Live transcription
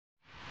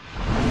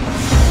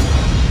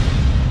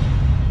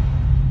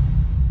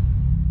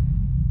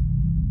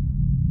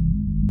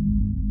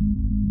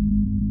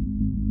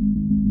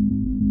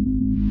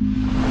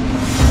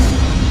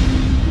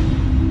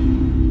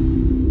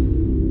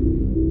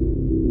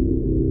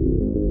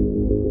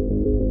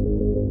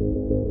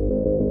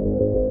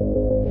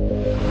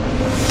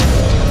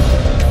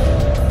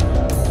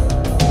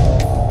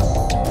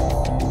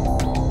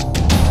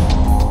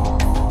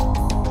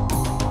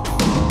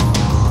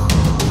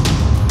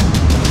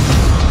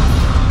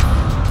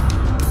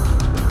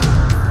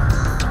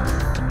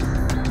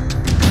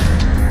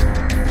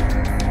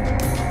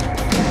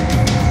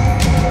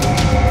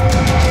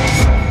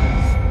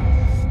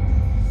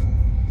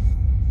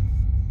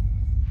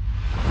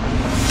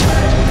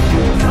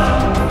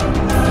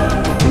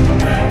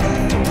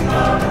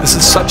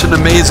such an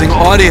amazing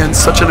audience,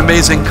 such an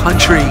amazing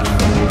country,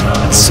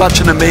 and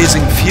such an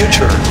amazing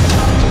future.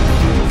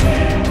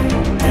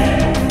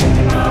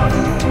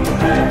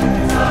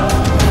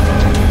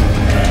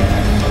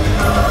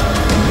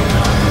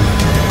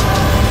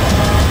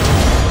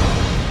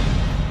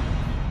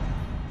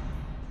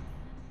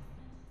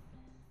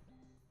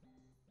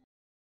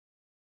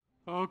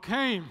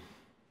 Okay,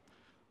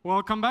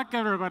 welcome back,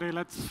 everybody.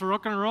 Let's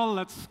rock and roll.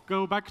 Let's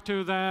go back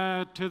to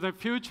the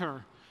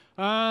future.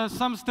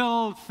 Some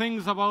still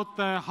things about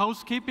the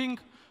housekeeping.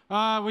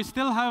 We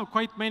still have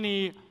quite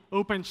many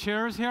open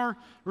chairs here.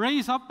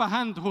 Raise up a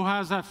hand who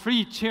has a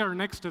free chair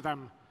next to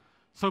them.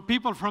 So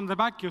people from the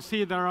back, you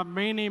see there are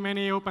many,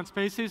 many open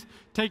spaces.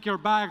 Take your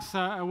bags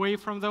away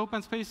from the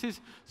open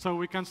spaces so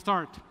we can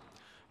start.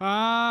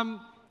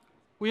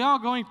 We are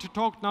going to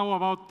talk now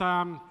about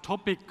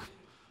topic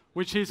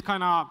which is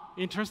kind of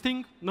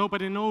interesting.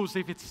 Nobody knows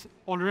if it's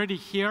already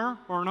here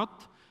or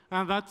not,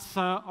 and that's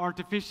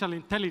artificial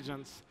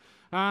intelligence.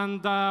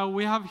 And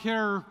we have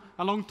here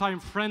a longtime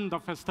friend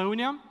of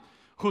Estonia,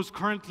 who's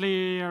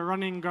currently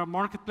running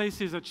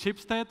marketplaces at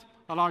Schibsted,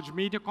 a large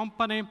media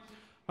company.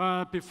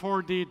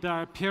 Before did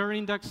peer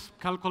index,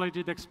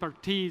 calculated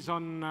expertise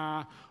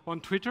on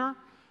Twitter,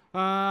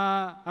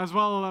 as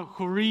well,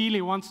 who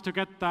really wants to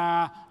get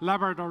the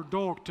Labrador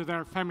dog to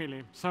their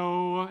family.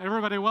 So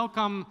everybody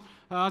welcome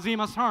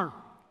Azeem Azhar.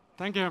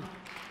 Thank you.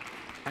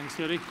 Thanks,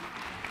 Yuri.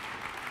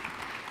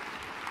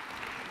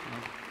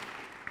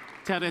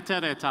 Tere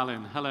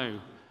Tallinn, hello.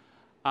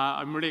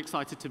 I'm really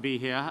excited to be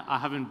here. I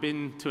haven't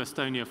been to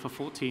Estonia for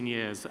 14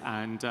 years,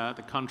 and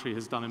the country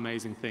has done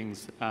amazing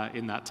things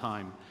in that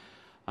time.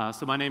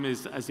 So my name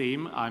is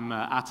Azeem. I'm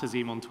at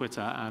Azeem on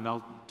Twitter, and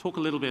I'll talk a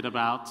little bit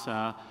about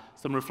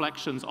some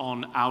reflections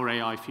on our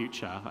AI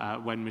future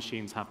when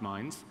machines have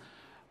minds.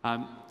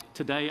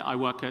 Today, I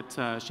work at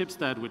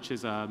Schibsted, which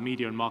is a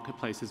media and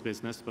marketplaces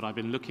business, but I've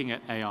been looking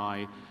at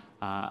AI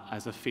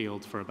as a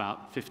field for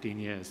about 15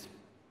 years.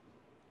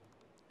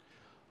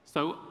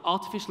 So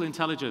artificial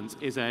intelligence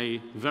is a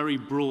very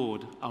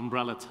broad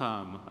umbrella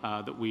term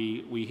that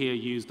we hear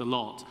used a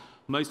lot,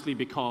 mostly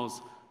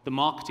because the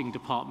marketing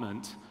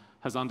department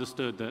has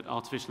understood that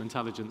artificial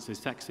intelligence is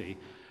sexy.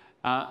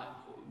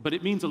 But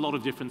it means a lot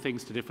of different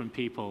things to different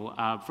people.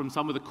 From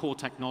some of the core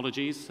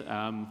technologies,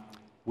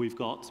 we've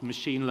got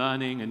machine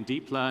learning and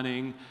deep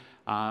learning,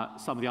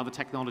 some of the other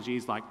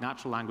technologies like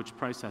natural language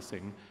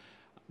processing.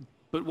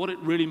 But what it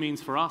really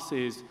means for us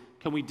is,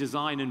 can we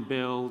design and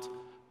build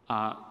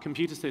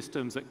computer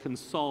systems that can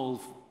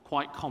solve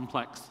quite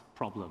complex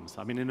problems?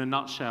 I mean, in a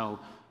nutshell,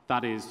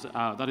 that is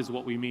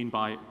what we mean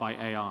by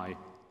AI.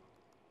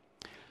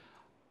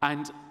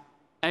 And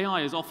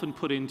AI is often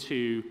put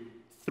into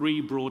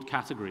three broad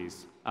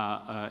categories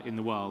in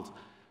the world.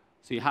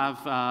 So you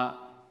have,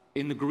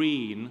 in the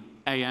green,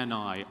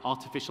 ANI,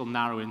 artificial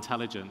narrow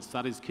intelligence.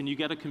 That is, can you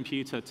get a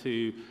computer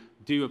to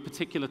do a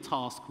particular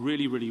task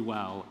really, really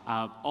well,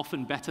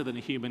 often better than a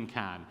human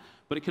can.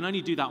 But it can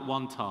only do that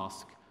one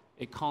task.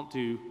 It can't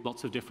do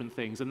lots of different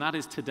things. And that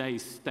is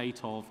today's state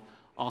of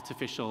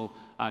artificial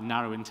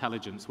narrow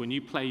intelligence. When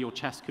you play your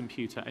chess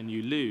computer and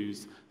you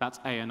lose, that's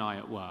ANI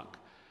at work.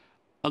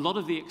 A lot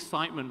of the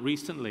excitement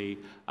recently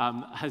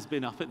has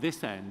been up at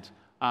this end.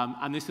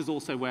 And this is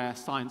also where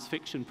science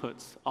fiction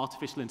puts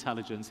artificial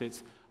intelligence.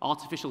 It's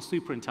artificial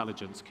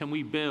superintelligence. Can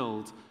we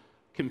build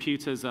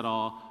computers that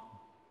are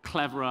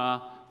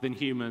cleverer than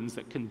humans,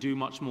 that can do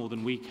much more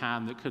than we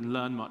can, that can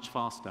learn much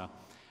faster?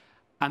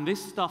 And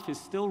this stuff is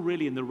still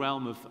really in the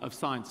realm of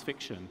science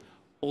fiction,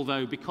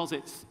 although because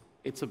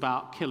it's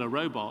about killer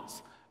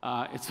robots,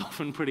 it's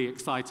often pretty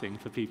exciting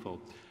for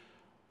people.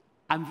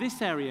 And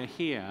this area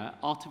here,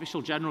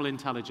 artificial general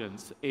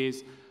intelligence,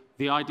 is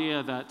the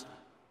idea that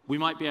we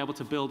might be able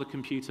to build a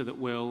computer that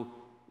will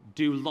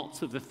do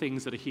lots of the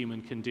things that a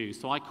human can do.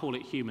 So I call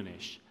it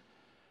humanish.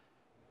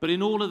 But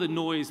in all of the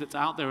noise that's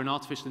out there in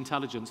artificial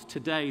intelligence,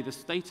 today the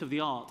state of the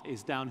art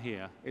is down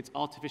here. It's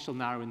artificial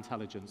narrow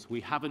intelligence.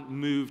 We haven't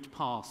moved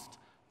past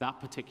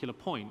that particular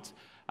point.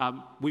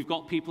 We've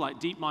got people like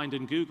DeepMind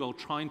and Google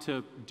trying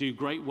to do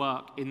great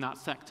work in that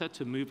sector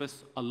to move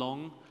us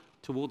along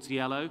towards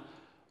yellow.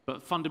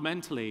 But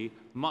fundamentally,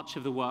 much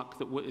of the work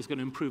that is going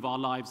to improve our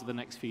lives in the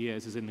next few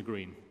years is in the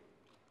green.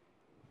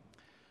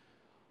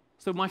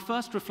 So my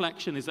first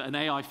reflection is that an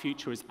AI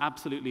future is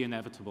absolutely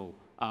inevitable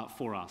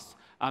for us.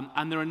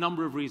 And there are a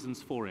number of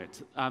reasons for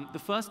it. The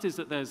first is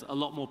that there's a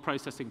lot more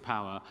processing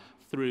power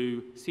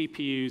through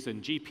CPUs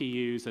and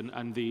GPUs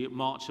and the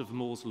march of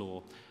Moore's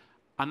law.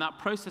 And that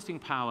processing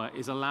power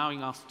is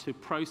allowing us to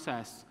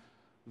process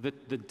the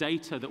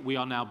data that we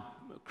are now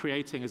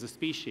creating as a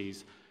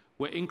species.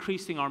 We're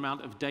increasing our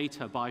amount of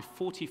data by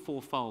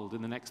 44-fold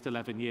in the next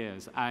 11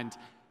 years. And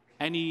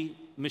any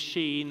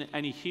machine,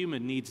 any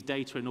human needs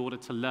data in order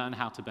to learn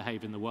how to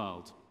behave in the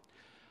world.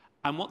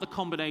 And what the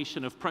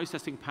combination of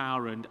processing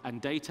power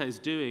and data is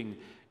doing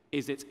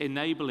is it's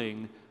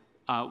enabling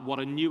what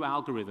are new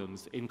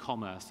algorithms in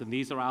commerce. And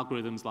these are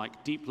algorithms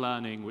like deep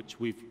learning, which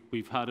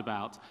we've heard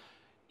about.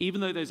 even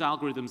though those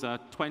algorithms are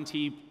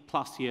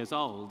 20+ years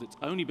old, it's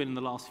only been in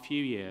the last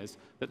few years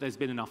that there's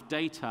been enough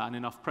data and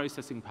enough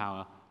processing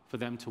power for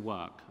them to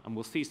work. And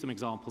we'll see some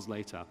examples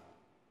later.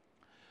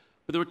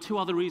 But there are two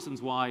other reasons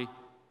why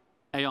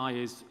AI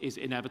is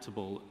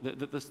inevitable.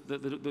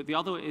 The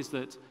other is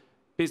that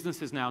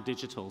business is now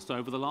digital. So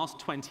over the last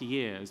 20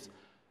 years,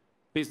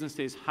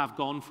 businesses have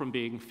gone from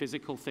being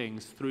physical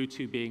things through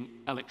to being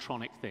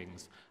electronic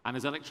things. And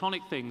as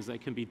electronic things, they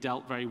can be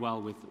dealt very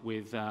well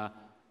with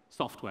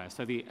software.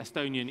 So the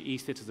Estonian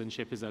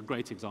e-citizenship is a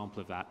great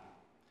example of that.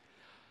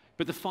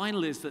 But the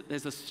final is that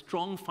there's a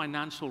strong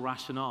financial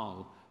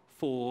rationale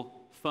for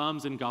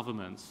firms and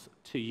governments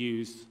to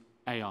use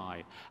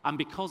AI. And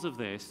because of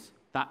this,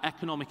 that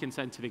economic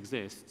incentive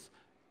exists.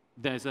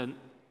 There's an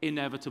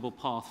inevitable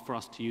path for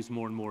us to use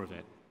more and more of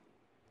it.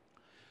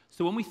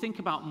 So when we think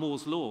about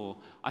Moore's law,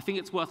 I think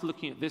it's worth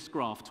looking at this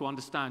graph to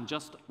understand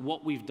just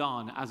what we've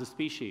done as a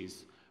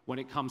species when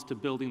it comes to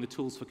building the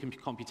tools for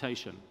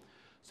computation.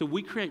 So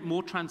we create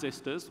more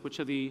transistors, which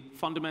are the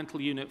fundamental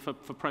unit for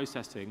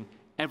processing,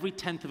 every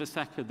 1/10 of a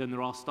second than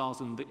there are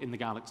stars in the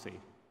galaxy.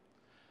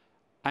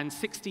 And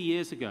 60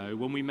 years ago,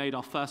 when we made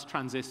our first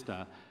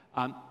transistor,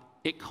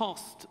 it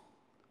cost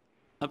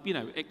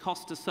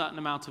a certain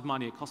amount of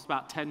money. It cost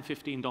about $10,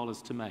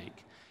 $15 to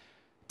make.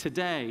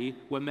 Today,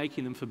 we're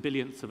making them for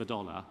billionths of a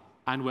dollar,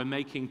 and we're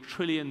making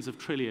trillions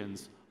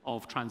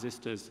of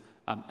transistors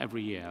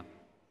every year.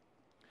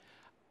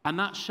 And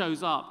that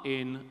shows up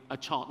in a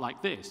chart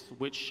like this,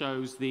 which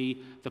shows the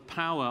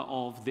power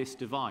of this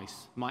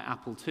device, my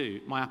Apple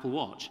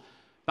Watch.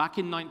 Back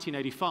in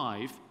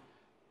 1985,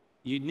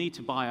 you'd need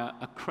to buy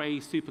a Cray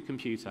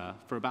supercomputer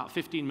for about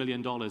 $15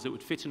 million. It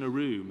would fit in a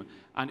room,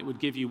 and it would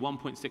give you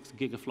 1.6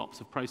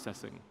 gigaflops of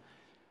processing.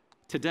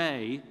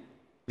 Today,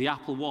 the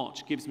Apple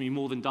Watch gives me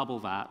more than double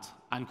that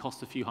and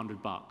costs a few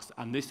 $100.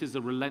 And this is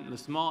a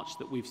relentless march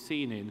that we've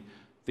seen in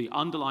the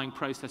underlying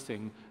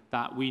processing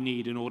that we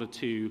need in order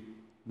to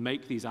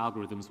make these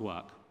algorithms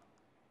work.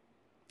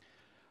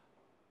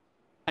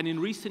 And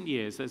in recent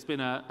years, there's been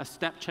a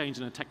step change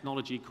in a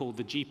technology called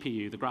the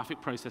GPU, the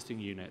graphic processing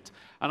unit.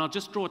 And I'll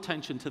just draw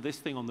attention to this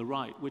thing on the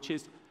right, which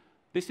is,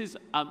 this is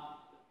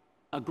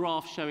a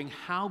graph showing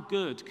how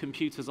good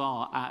computers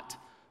are at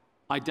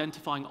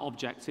identifying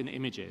objects in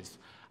images.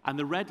 And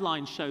the red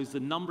line shows the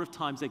number of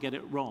times they get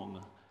it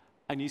wrong.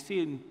 And you see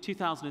in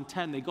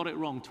 2010, they got it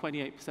wrong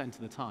 28%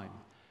 of the time.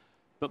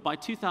 But by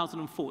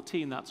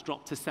 2014, that's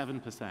dropped to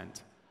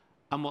 7%.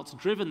 And what's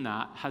driven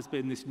that has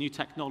been this new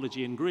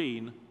technology in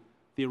green,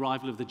 the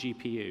arrival of the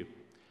GPU.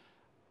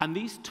 And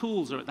these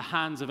tools are at the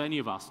hands of any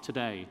of us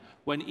today,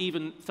 when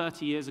even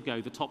 30 years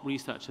ago, the top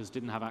researchers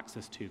didn't have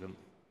access to them.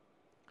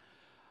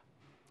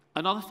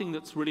 Another thing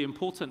that's really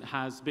important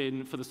has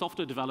been, for the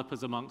software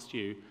developers amongst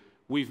you,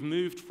 we've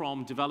moved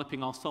from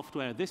developing our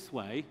software this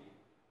way,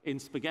 in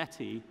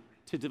spaghetti,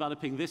 to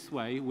developing this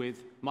way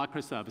with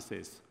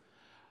microservices.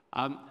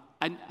 And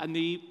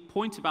the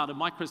point about a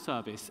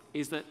microservice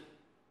is that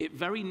it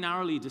very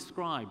narrowly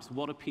describes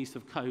what a piece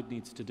of code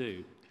needs to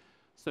do.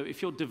 So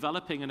if you're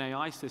developing an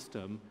AI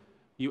system,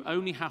 you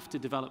only have to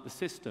develop the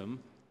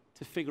system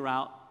to figure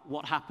out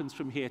what happens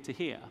from here to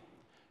here.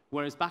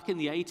 Whereas back in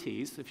the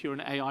 80s, if you're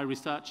an AI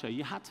researcher,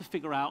 you had to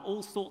figure out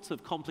all sorts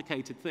of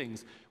complicated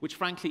things, which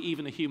frankly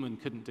even a human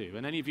couldn't do.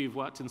 And any of you who've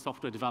worked in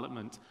software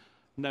development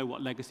know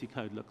what legacy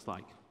code looks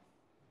like.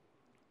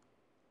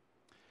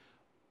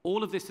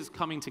 All of this is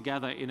coming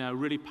together in a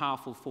really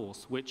powerful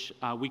force, which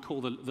we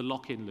call the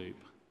lock-in loop.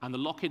 And the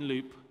lock-in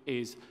loop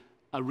is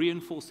a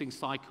reinforcing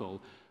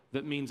cycle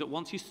that means that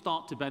once you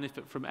start to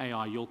benefit from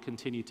AI, you'll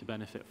continue to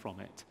benefit from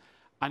it.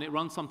 And it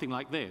runs something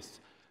like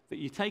this, that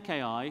you take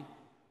AI,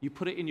 you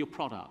put it in your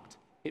product.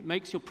 It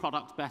makes your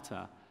product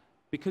better.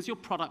 Because your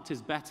product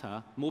is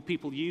better, more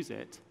people use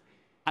it,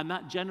 and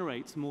that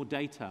generates more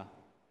data,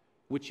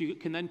 which you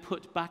can then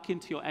put back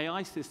into your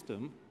AI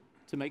system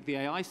to make the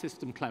AI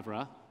system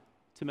cleverer,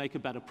 to make a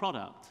better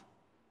product.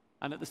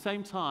 And at the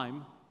same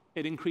time,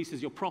 it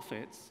increases your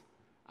profits,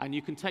 and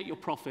you can take your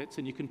profits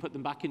and you can put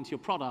them back into your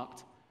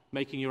product,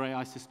 making your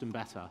AI system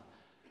better.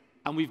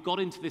 And we've got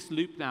into this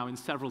loop now in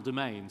several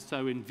domains.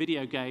 So in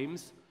video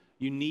games,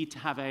 you need to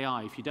have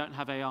AI. If you don't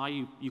have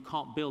AI, you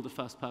can't build a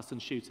first-person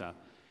shooter.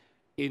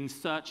 In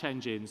search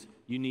engines,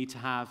 you need to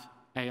have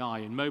AI.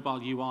 In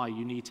mobile UI,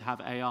 you need to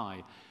have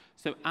AI.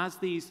 So as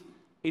these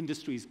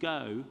industries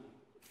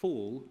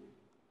fall,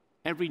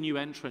 every new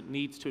entrant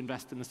needs to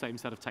invest in the same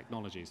set of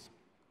technologies.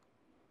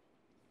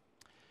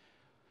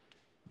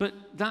 But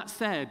that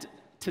said,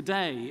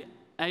 today,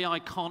 AI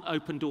can't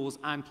open doors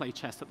and play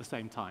chess at the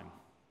same time.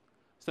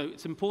 So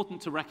it's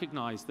important to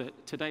recognize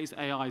that today's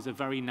AIs are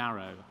very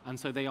narrow, and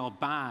so they are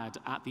bad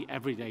at the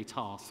everyday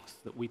tasks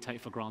that we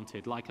take for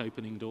granted, like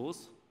opening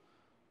doors,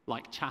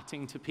 like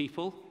chatting to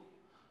people,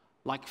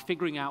 like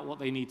figuring out what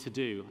they need to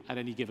do at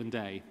any given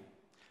day.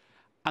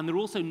 And they're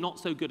also not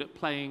so good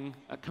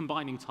at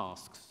combining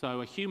tasks.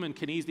 So a human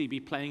can easily be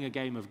playing a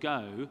game of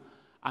Go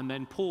and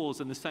then pause,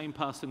 and the same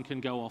person can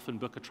go off and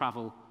book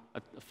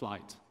a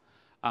flight.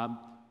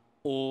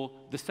 or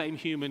the same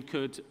human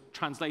could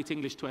translate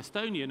English to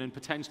Estonian and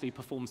potentially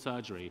perform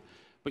surgery,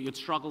 but you'd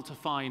struggle to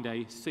find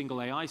a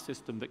single AI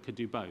system that could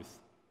do both.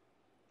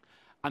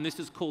 And this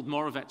is called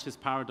Moravec's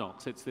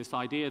paradox. It's this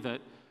idea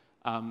that,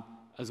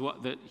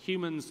 that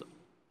humans,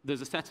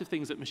 there's a set of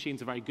things that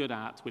machines are very good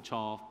at, which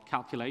are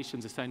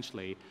calculations,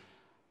 essentially,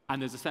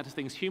 and there's a set of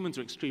things humans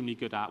are extremely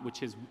good at,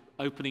 which is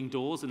opening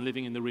doors and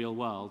living in the real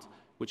world,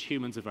 which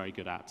humans are very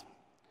good at.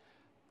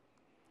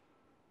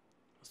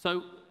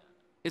 So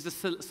it's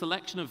a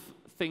selection of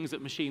things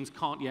that machines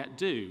can't yet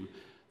do.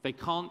 They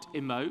can't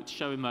emote,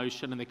 show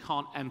emotion, and they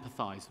can't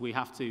empathize. We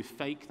have to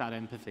fake that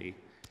empathy.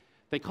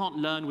 They can't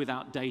learn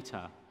without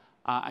data,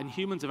 and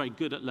humans are very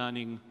good at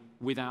learning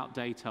without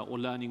data or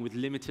learning with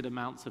limited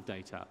amounts of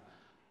data.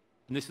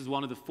 And this is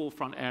one of the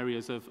forefront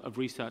areas of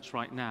research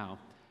right now.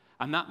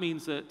 And that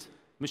means that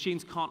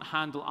machines can't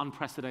handle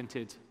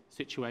unprecedented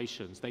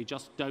situations. They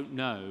just don't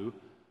know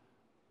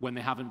when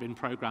they haven't been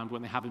programmed,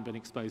 when they haven't been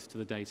exposed to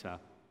the data.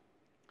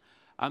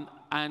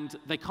 And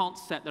they can't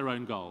set their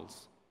own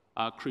goals,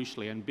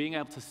 crucially. And being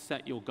able to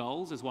set your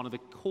goals is one of the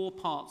core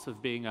parts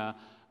of being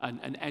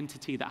an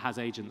entity that has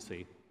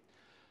agency.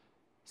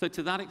 So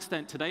to that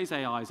extent, today's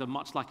AIs are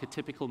much like a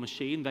typical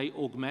machine. They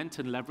augment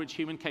and leverage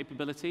human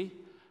capability.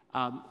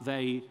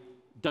 They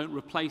don't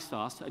replace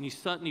us, and you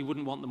certainly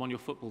wouldn't want them on your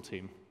football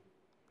team.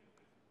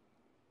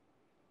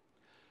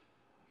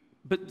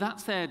 But that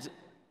said,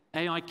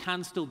 AI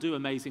can still do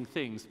amazing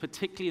things,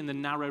 particularly in the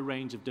narrow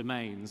range of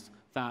domains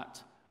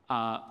that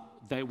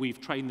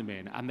we've trained them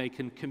in, and they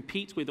can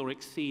compete with or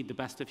exceed the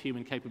best of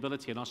human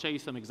capability. And I'll show you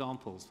some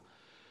examples.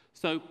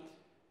 So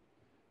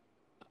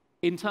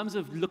in terms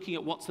of looking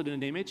at what's in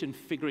an image and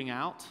figuring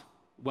out,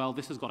 well,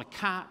 this has got a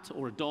cat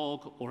or a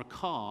dog or a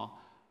car,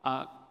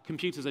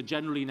 computers are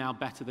generally now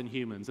better than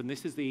humans. And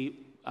this is the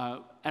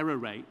error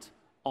rate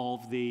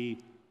of the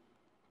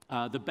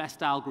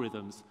best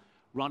algorithms,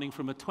 running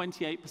from a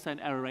 28%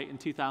 error rate in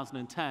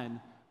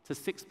 2010 to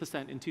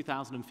 6% in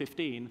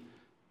 2015,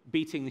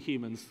 beating the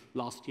humans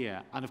last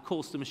year. And of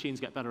course, the machines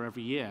get better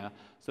every year,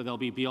 so they'll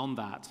be beyond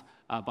that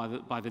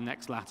by the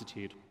next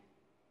latitude.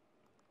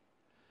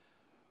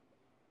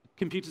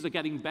 Computers are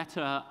getting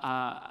better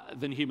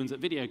than humans at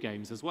video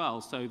games as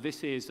well. So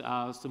this is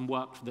some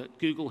work that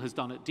Google has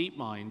done at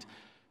DeepMind,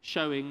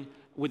 showing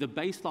with a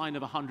baseline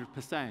of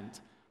 100%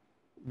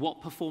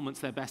 what performance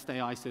their best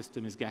AI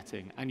system is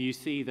getting. And you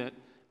see that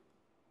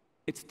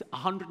it's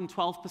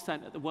 112%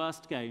 at the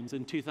worst games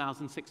and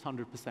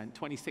 2,600%,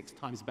 26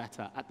 times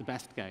better at the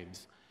best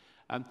games.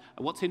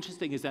 What's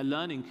interesting is their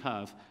learning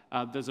curve.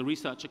 There's a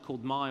researcher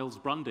called Miles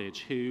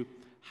Brundage who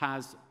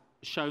has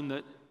shown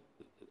that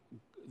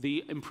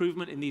the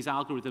improvement in these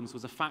algorithms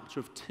was a factor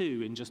of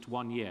 2 in just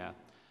 1 year.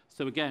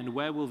 So again,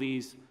 where will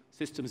these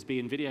systems be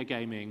in video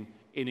gaming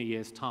in a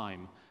year's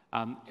time?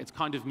 It's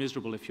kind of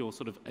miserable if you're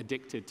sort of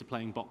addicted to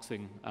playing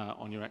boxing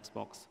on your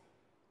Xbox.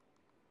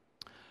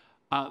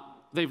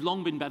 They've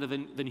long been better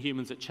than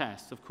humans at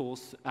chess, of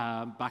course,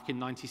 back in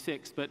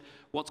 '96. But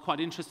what's quite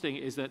interesting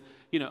is that,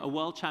 you know, a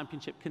world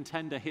championship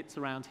contender hits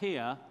around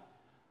here,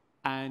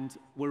 and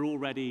we're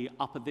already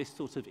up at this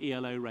sort of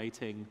ELO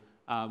rating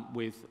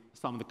with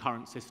some of the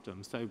current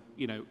systems. So,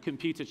 you know,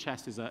 computer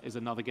chess is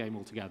another game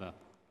altogether.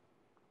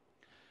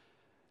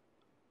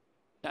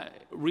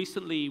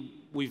 Recently,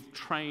 we've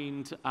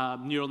trained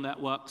neural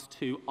networks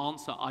to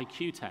answer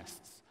IQ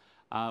tests,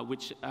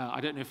 which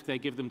I don't know if they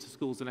give them to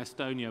schools in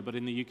Estonia, but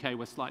in the UK,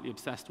 we're slightly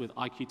obsessed with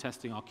IQ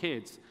testing our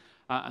kids.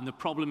 And the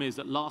problem is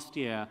that last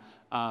year,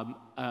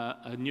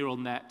 a neural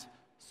net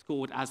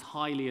scored as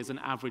highly as an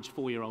average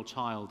 4-year-old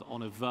child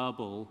on a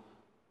verbal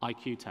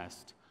IQ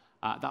test.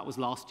 That was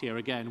last year.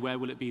 Again, where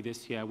will it be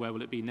this year? Where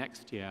will it be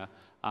next year?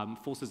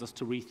 Forces us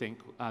to rethink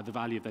the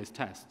value of those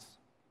tests.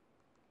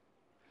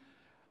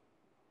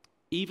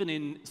 Even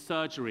in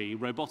surgery,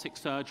 robotic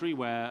surgery,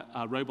 where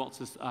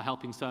robots are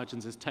helping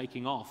surgeons, is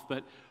taking off.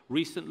 But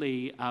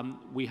recently,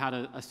 we had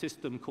a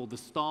system called the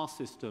STAR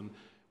system,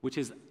 which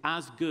is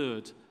as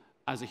good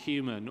as a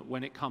human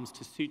when it comes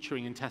to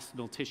suturing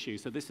intestinal tissue.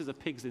 So this is a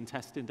pig's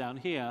intestine down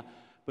here,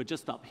 but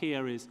just up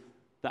here is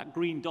that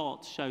green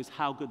dot shows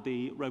how good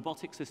the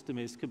robotic system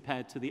is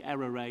compared to the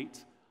error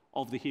rate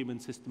of the human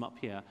system up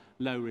here.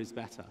 Lower is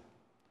better.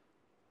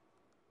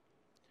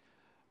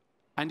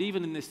 And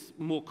even in this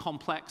more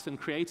complex and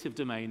creative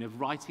domain of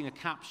writing a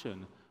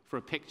caption for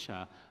a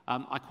picture,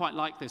 I quite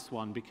like this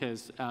one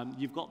because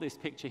you've got this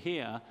picture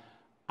here,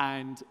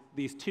 and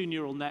these two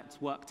neural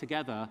nets work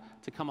together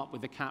to come up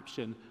with a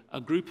caption. A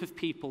group of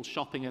people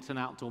shopping at an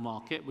outdoor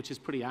market, which is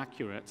pretty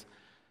accurate.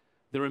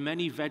 There are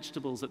many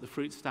vegetables at the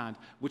fruit stand,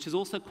 which is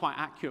also quite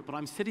accurate, but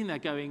I'm sitting there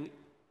going,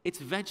 it's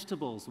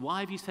vegetables.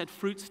 Why have you said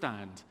fruit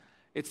stand?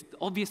 It's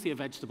obviously a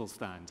vegetable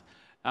stand.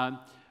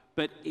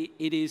 But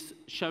it is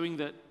showing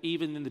that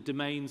even in the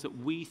domains that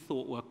we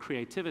thought were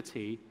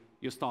creativity,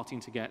 you're starting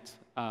to get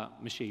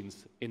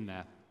machines in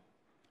there.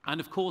 And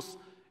of course,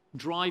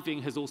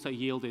 driving has also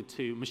yielded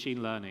to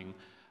machine learning.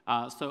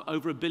 So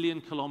over 1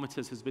 billion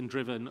kilometers has been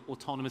driven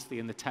autonomously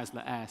in the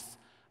Tesla S,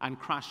 and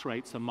crash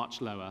rates are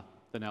much lower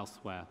than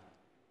elsewhere.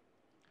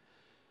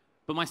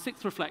 But my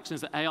sixth reflection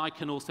is that AI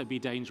can also be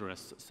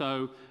dangerous.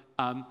 So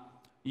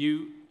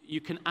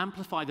you can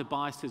amplify the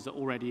biases that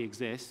already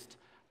exist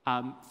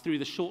through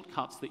the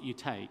shortcuts that you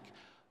take.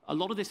 A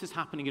lot of this is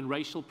happening in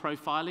racial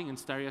profiling and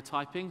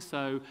stereotyping.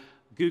 So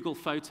Google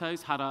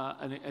Photos had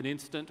an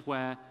incident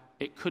where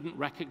it couldn't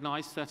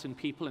recognize certain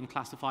people and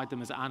classified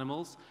them as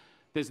animals.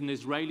 There's an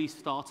Israeli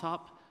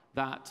startup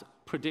that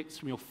predicts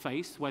from your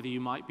face whether you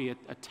might be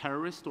a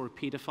terrorist or a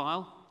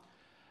pedophile.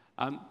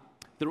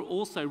 There are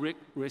also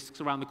risks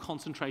around the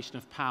concentration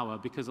of power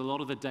because a lot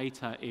of the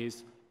data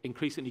is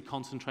increasingly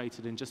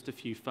concentrated in just a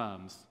few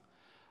firms.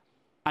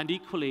 And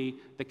equally,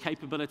 the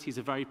capabilities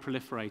are very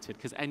proliferated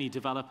because any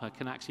developer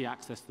can actually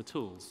access the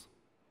tools.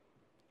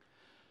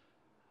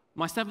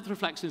 My seventh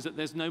reflection is that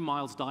there's no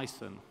Miles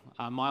Dyson.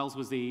 Miles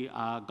was the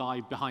guy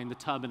behind the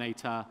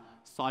Terminator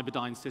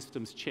Cyberdyne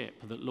Systems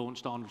chip that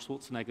launched Arnold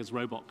Schwarzenegger's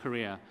robot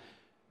career.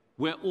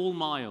 We're all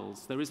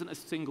Miles. There isn't a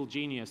single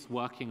genius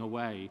working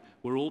away.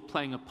 We're all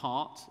playing a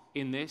part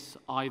in this,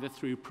 either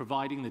through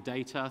providing the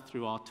data,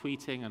 through our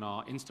tweeting and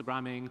our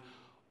Instagramming,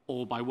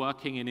 or by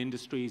working in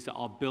industries that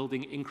are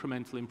building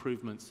incremental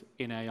improvements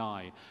in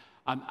AI.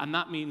 And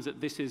that means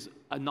that this is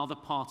another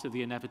part of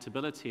the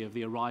inevitability of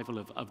the arrival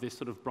of this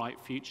sort of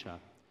bright future.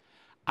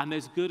 And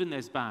there's good and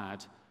there's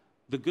bad.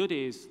 The good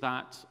is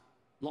that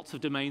lots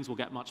of domains will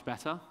get much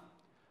better.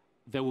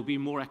 There will be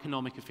more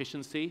economic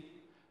efficiency.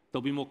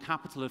 There'll be more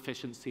capital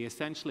efficiency.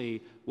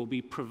 Essentially, we'll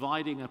be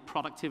providing a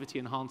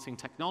productivity-enhancing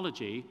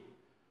technology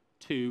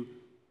to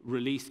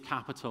release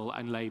capital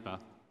and labor.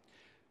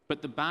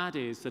 But the bad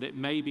is that it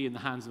may be in the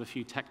hands of a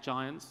few tech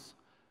giants.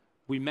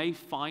 We may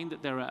find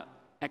that there are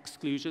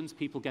exclusions.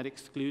 People get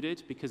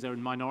excluded because they're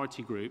in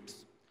minority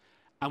groups.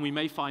 And we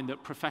may find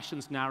that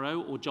professions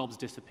narrow or jobs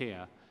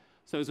disappear.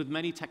 So as with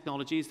many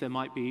technologies, there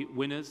might be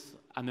winners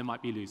and there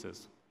might be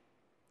losers.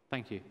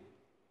 Thank you.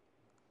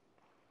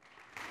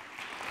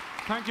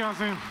 Thank you,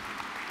 Azeem.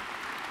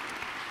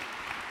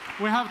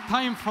 We have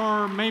time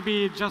for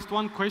maybe just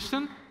one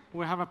question.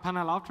 We have a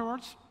panel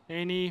afterwards.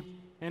 Any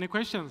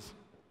questions?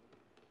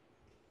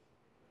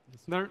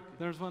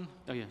 There's one.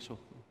 Oh, yeah, sure.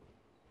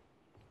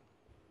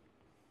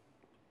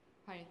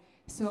 Hi.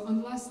 So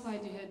on the last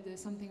slide, you had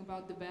something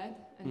about the bad,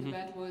 and the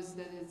bad was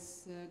that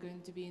it's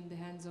going to be in the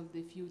hands of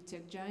the few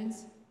tech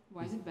giants.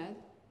 Why is it bad?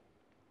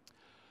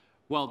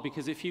 Well,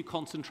 because if you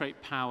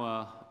concentrate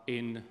power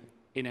in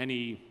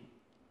any...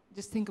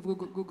 Just think of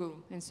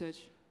Google and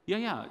search.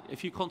 Yeah.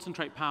 If you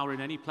concentrate power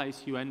in any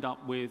place, you'll end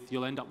up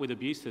with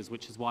abuses,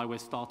 which is why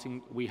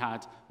we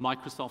had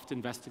Microsoft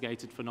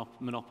investigated for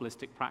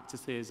monopolistic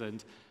practices,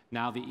 and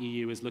now the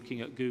EU is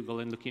looking at Google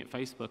and looking at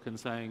Facebook and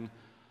saying,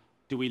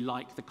 do we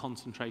like the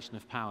concentration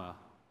of power?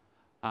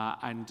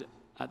 And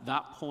at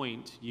that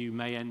point, you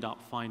may end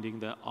up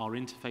finding that our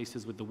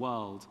interfaces with the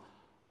world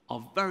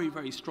are very,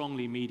 very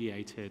strongly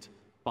mediated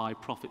by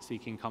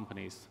profit-seeking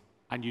companies.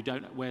 And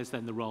where's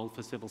then the role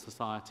for civil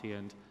society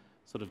and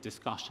sort of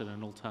discussion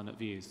and alternate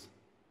views?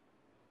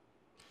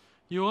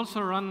 You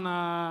also run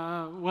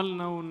a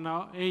well-known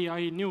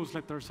AI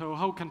newsletter, so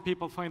how can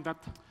people find that?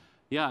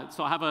 Yeah,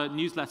 so I have a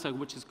newsletter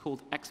which is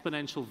called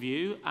Exponential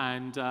View,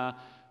 and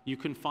you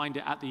can find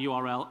it at the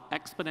URL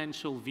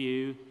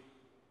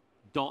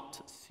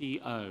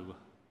exponentialview.co.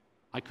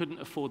 I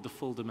couldn't afford the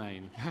full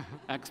domain.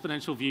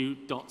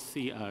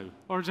 exponentialview.co.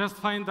 Or just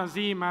find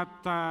Azeem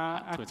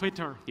at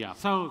Twitter. Yeah.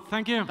 So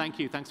thank you. Thank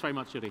you. Thanks very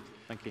much, Yuri.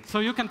 Thank you.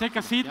 So you can take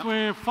a seat. Yep.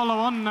 We follow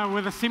on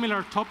with a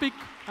similar topic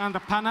and a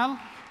panel,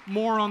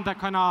 more on the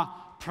kind of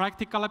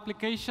practical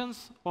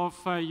applications of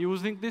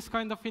using this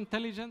kind of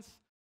intelligence.